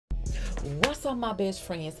What's up, my best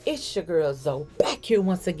friends? It's your girl Zoe back here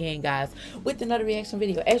once again, guys, with another reaction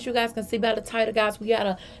video. As you guys can see by the title, guys, we got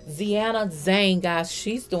a To-Ziana Zain, guys.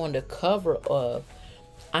 She's doing the cover of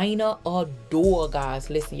Aina Abdul, guys.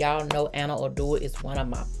 Listen, y'all know Aina Abdul is one of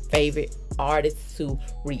my favorite artists to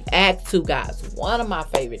react to, guys. One of my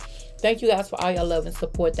favorite. Thank you guys for all your love and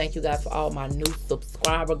support. Thank you guys for all my new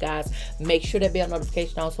subscriber, guys. Make sure that bell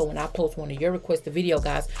notification on so when I post one of your requested video,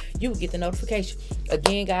 guys, you will get the notification.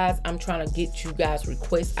 Again, guys, I'm trying to get you guys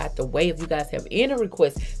requests out the way. If you guys have any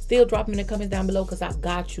requests, still drop them in the comments down below because I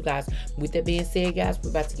got you guys. With that being said, guys, we're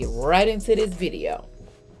about to get right into this video.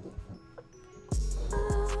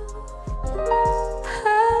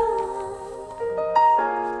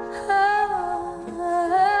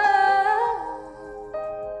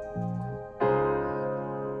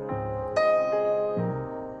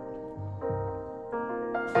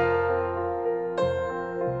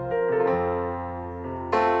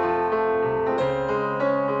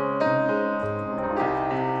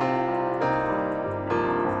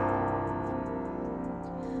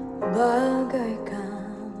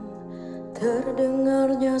 Bagaikan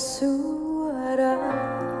terdengarnya suara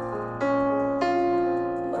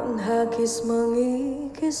menghakis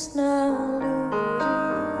mengikis naluri,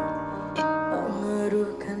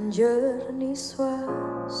 mengeruhkan jernih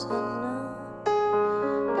suasana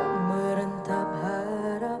dan merentap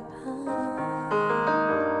harapan.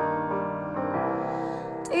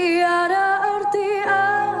 Tiada arti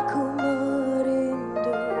aku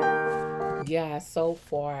merindu. Yeah, so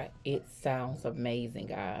far it sounds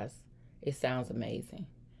amazing, guys. It sounds amazing.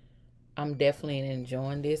 I'm definitely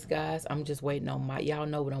enjoying this, guys. I'm just waiting on my, y'all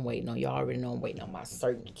know what I'm waiting on. Y'all already know I'm waiting on my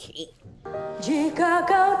certain key. Jika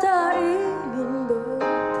kau tak ingin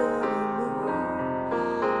bertemu,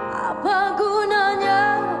 apa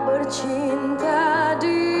gunanya bercinta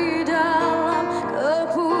di dalam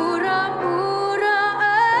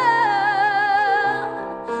kepura-puraan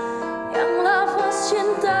yang lafaz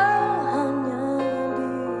cinta.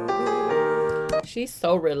 She's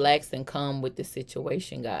so relaxed and calm with the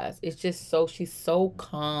situation, guys. It's just so, she's so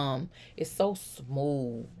calm. It's so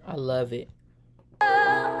smooth. I love it.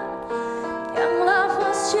 Yang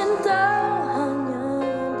lafaz cinta hanya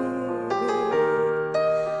bibir,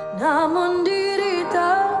 namun diri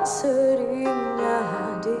tak seringnya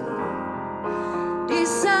hadir di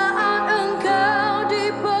saat engkau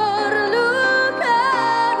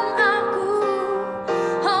diperlukan. Aku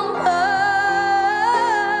hamba.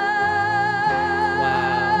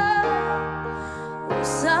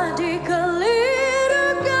 Usah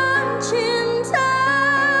dikelirukan cinta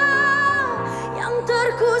yang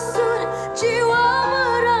terkusur jiwa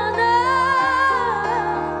merana.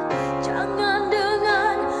 Jangan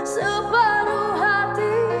dengan separuh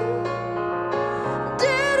hati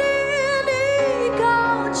diri ini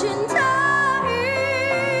kau cintai.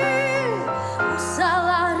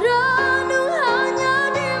 Usahlah renung hanya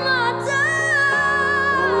di mata.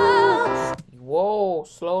 Whoa,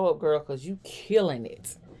 slow up, girl, because you killing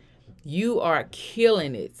it. You are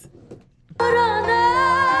killing it.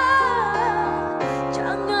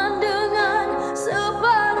 Jangan dengan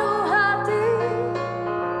separuh hati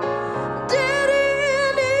diri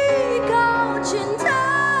ini kau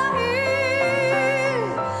cintai.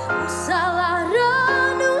 Usahlah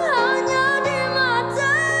renung hanya di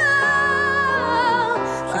mata.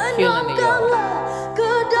 Menangkanlah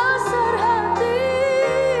ke dasar hati.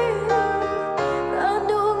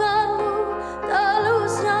 Renunganmu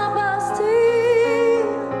talusnya pasti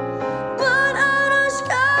menerus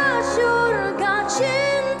ke surga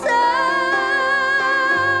cinta.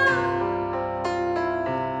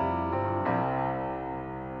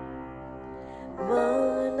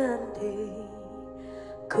 Menanti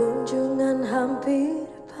kunjungan hampir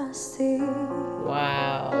pasti.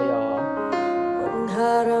 Wow, y'all.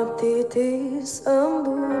 Mengharap titis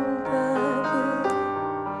embun pagi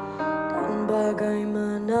dan bagai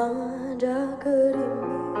menadah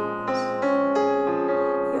gerimis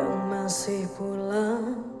yang masih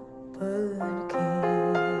pulang pergi.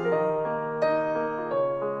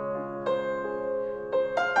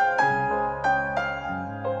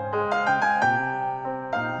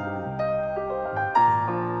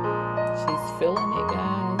 She's feeling it,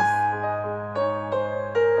 guys.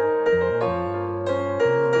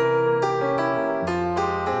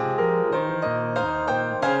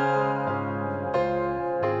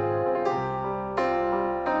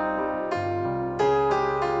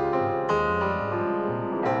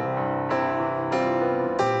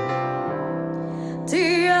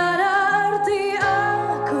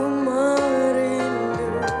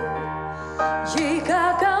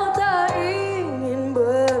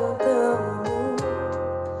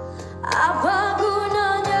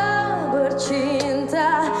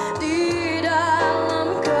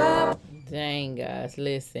 guys.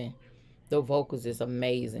 Listen, the vocals is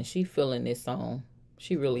amazing. She feeling this song.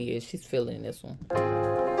 She really is. She's feeling this one.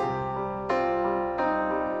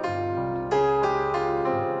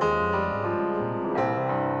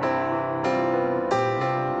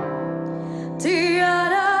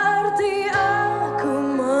 Tiada arti aku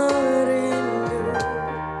merindu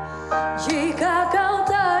jika kau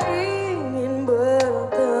tak ingin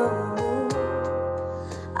bertemu.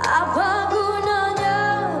 Apa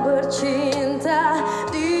gunanya bercinta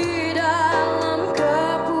di dalam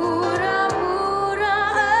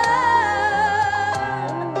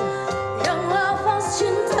kepura-puraan yang lafaz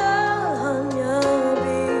cinta hanya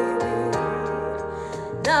bibir,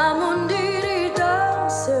 namun diri tak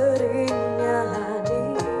seringnya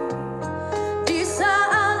hadir di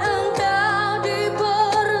saat engkau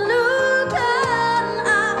diperlukan.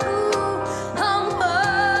 Aku hamba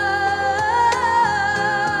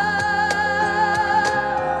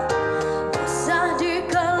usah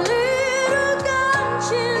dikelirukan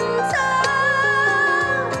cinta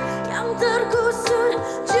yang terkusur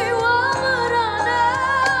jiwa merana.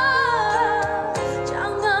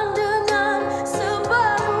 Jangan dengan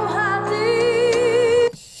separuh hati.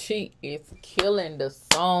 She is killing the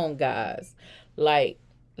song, guys. Like,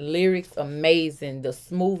 lyrics amazing. The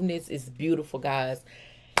smoothness is beautiful, guys.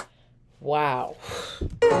 Wow.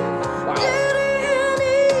 Wow. Diri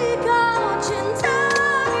ini kau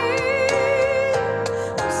cintai,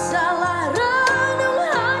 usahlah renung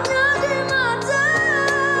hanya di mata.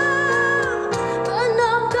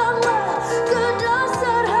 Benamkanlah ke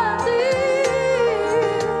dasar hati,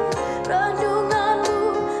 renunganmu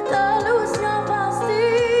telusnya pasti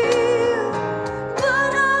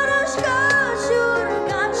menerus ke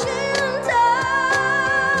surga cinta.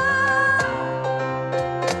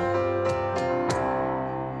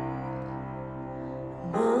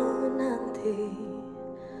 Menanti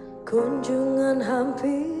kunjungan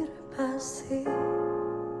hampir pasti,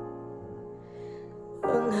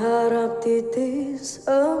 mengharap titis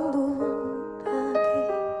embun pagi,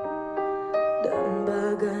 dan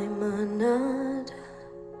bagai menadah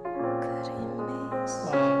gerimis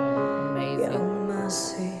Amazing. yang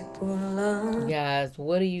masih pulang. Guys,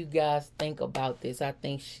 what do you guys think about this? I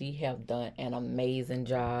think she have done an amazing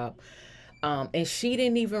job. And she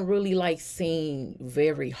didn't even really like sing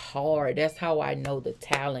very hard. That's how I know the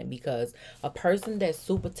talent, because a person that's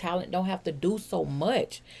super talented don't have to do so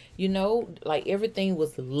much. You know, like everything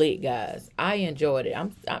was lit, guys. I enjoyed it.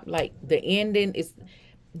 I'm like, the ending is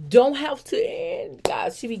don't have to end,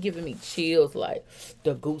 guys. She be giving me chills, like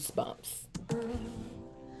the goosebumps.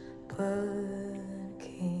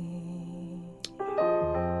 Pergi.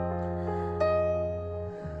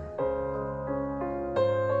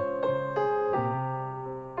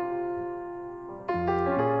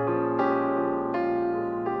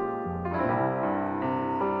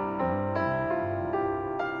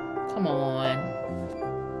 Come on.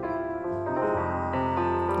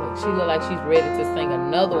 Look, she look like she's ready to sing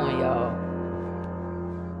another one, y'all.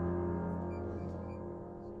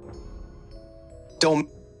 Don't.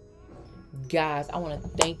 Guys, I want to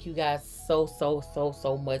thank you guys so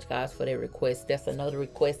much, guys, for their request. That's another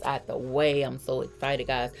request out the way. I'm so excited,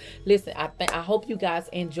 guys. Listen, I hope you guys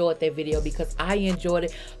enjoyed that video, because I enjoyed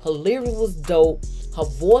it. Her lyric was dope. Her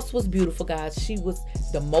voice was beautiful, guys.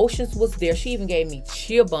 The emotions was there. She even gave me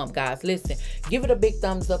chill bump, guys. Listen, give it a big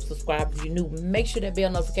thumbs up. Subscribe if you're new. Make sure that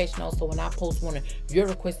bell notification on, so when I post one of your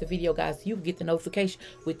requested video, guys, you get the notification.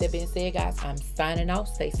 With that being said, guys, I'm signing off.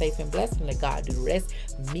 Stay safe and blessed, and let God do the rest.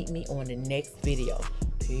 Meet me on the next video.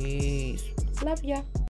 Peace. Love ya.